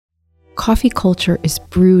Coffee culture is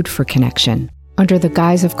brewed for connection. Under the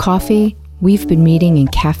guise of coffee, we've been meeting in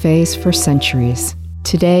cafes for centuries.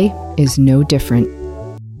 Today is no different.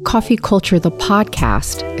 Coffee Culture, the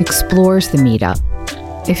podcast, explores the meetup.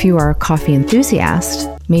 If you are a coffee enthusiast,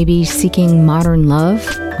 maybe seeking modern love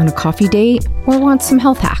on a coffee date, or want some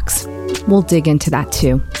health hacks, we'll dig into that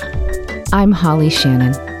too. I'm Holly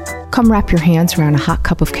Shannon. Come wrap your hands around a hot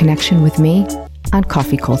cup of connection with me on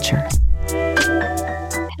Coffee Culture.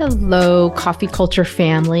 Hello, Coffee Culture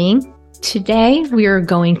family. Today, we are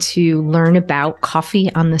going to learn about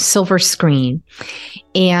coffee on the silver screen.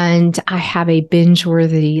 And I have a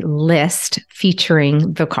binge-worthy list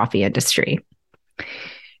featuring the coffee industry.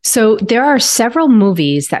 So there are several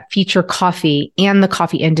movies that feature coffee and the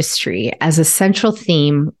coffee industry as a central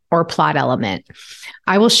theme or plot element.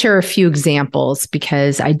 I will share a few examples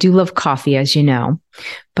because I do love coffee, as you know,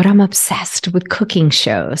 but I'm obsessed with cooking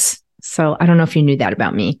shows. So I don't know if you knew that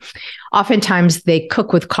about me. Oftentimes they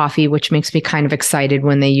cook with coffee, which makes me kind of excited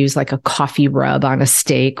when they use like a coffee rub on a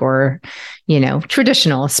steak or,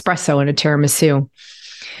 traditional espresso in a tiramisu.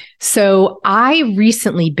 So I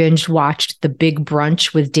recently binge watched The Big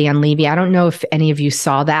Brunch with Dan Levy. I don't know if any of you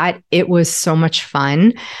saw that. It was so much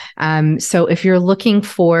fun. So if you're looking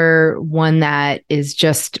for one that is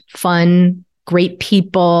just fun, great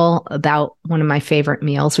people, about one of my favorite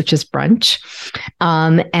meals, which is brunch,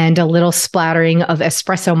 and a little splattering of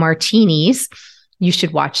espresso martinis, you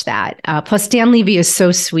should watch that. Plus, Dan Levy is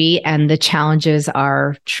so sweet, and the challenges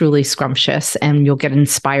are truly scrumptious, and you'll get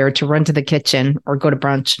inspired to run to the kitchen or go to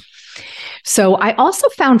brunch. So I also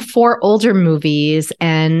found 4 older movies,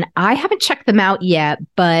 and I haven't checked them out yet,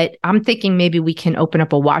 but I'm thinking maybe we can open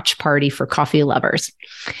up a watch party for coffee lovers.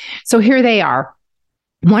 So here they are.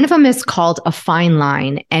 One of them is called A Fine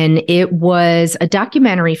Line, and it was a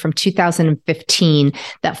documentary from 2015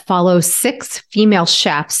 that follows 6 female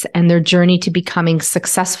chefs and their journey to becoming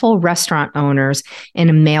successful restaurant owners in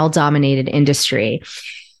a male-dominated industry.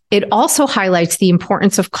 It also highlights the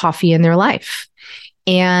importance of coffee in their life.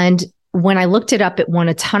 And when I looked it up, it won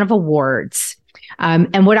a ton of awards.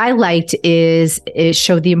 And what I liked is it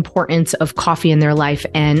showed the importance of coffee in their life.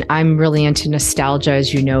 And I'm really into nostalgia,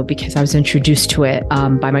 as you know, because I was introduced to it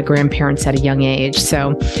by my grandparents at a young age.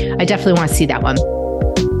 So I definitely want to see that one.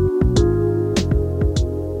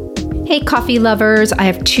 Hey, coffee lovers, I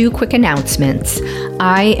have 2 quick announcements.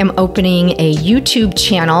 I am opening a YouTube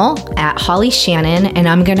channel at Holly Shannon, and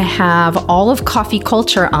I'm going to have all of Coffee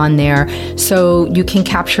Culture on there. So you can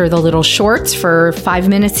capture the little shorts for 5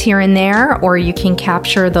 minutes here and there, or you can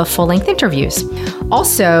capture the full-length interviews.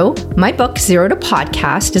 Also, my book, Zero to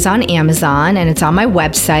Podcast, is on Amazon, and it's on my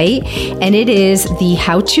website. And it is the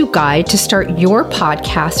how-to guide to start your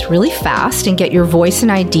podcast really fast and get your voice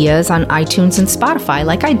and ideas on iTunes and Spotify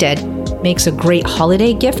like I did. Makes a great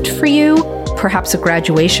holiday gift for you, perhaps a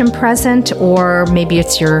graduation present, or maybe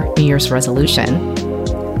it's your New Year's resolution.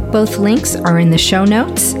 Both links are in the show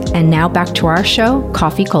notes. And now back to our show,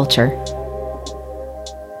 Coffee Culture.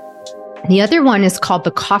 The other one is called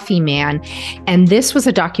The Coffee Man, and this was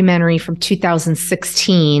a documentary from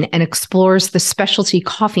 2016 and explores the specialty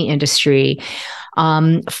coffee industry,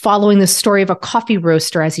 following the story of a coffee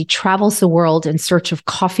roaster as he travels the world in search of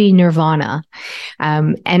coffee nirvana.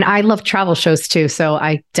 And I love travel shows too, so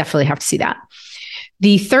I definitely have to see that.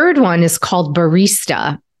 The third one is called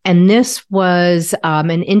Barista. And this was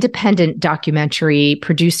an independent documentary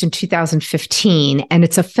produced in 2015. And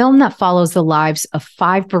it's a film that follows the lives of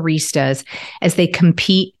 5 baristas as they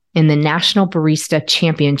compete in the National Barista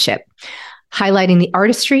Championship, highlighting the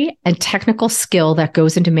artistry and technical skill that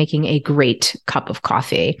goes into making a great cup of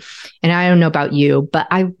coffee. And I don't know about you, but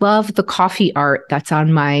I love the coffee art that's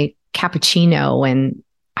on my cappuccino. And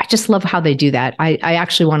I just love how they do that. I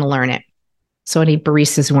actually want to learn it. So any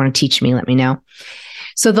baristas who want to teach me, let me know.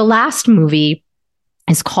 So the last movie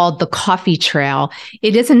is called The Coffee Trail.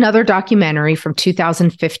 It is another documentary from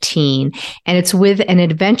 2015, and it's with an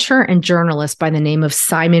adventurer and journalist by the name of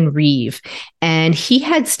Simon Reeve. And he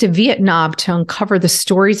heads to Vietnam to uncover the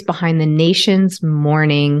stories behind the nation's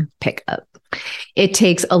morning pickup. It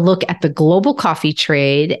takes a look at the global coffee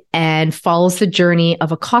trade and follows the journey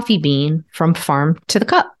of a coffee bean from farm to the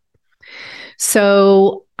cup.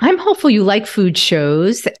 So I'm hopeful you like food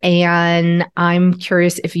shows, and I'm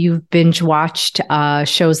curious if you've binge watched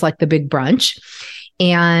shows like The Big Brunch.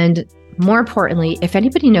 And more importantly, if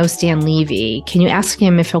anybody knows Dan Levy, can you ask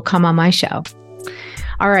him if he'll come on my show?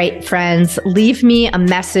 All right, friends, leave me a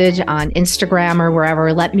message on Instagram or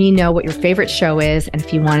wherever. Let me know what your favorite show is and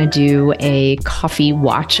if you want to do a coffee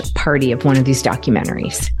watch party of one of these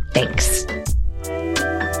documentaries. Thanks.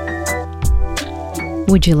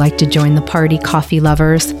 Would you like to join the party, coffee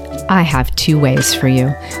lovers? I have two ways for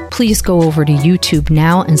you. Please go over to YouTube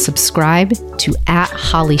now and subscribe to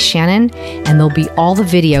 @HollyShannon, and there'll be all the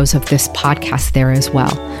videos of this podcast there as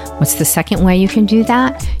well. What's the second way you can do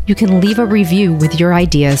that? You can leave a review with your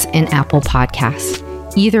ideas in Apple Podcasts.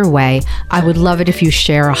 Either way, I would love it if you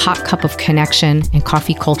share a hot cup of connection and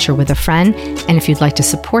coffee culture with a friend. And if you'd like to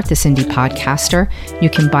support this indie podcaster, you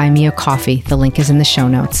can buy me a coffee. The link is in the show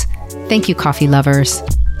notes. Thank you, coffee lovers.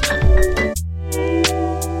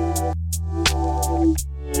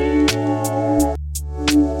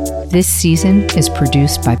 This season is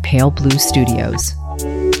produced by Pale Blue Studios.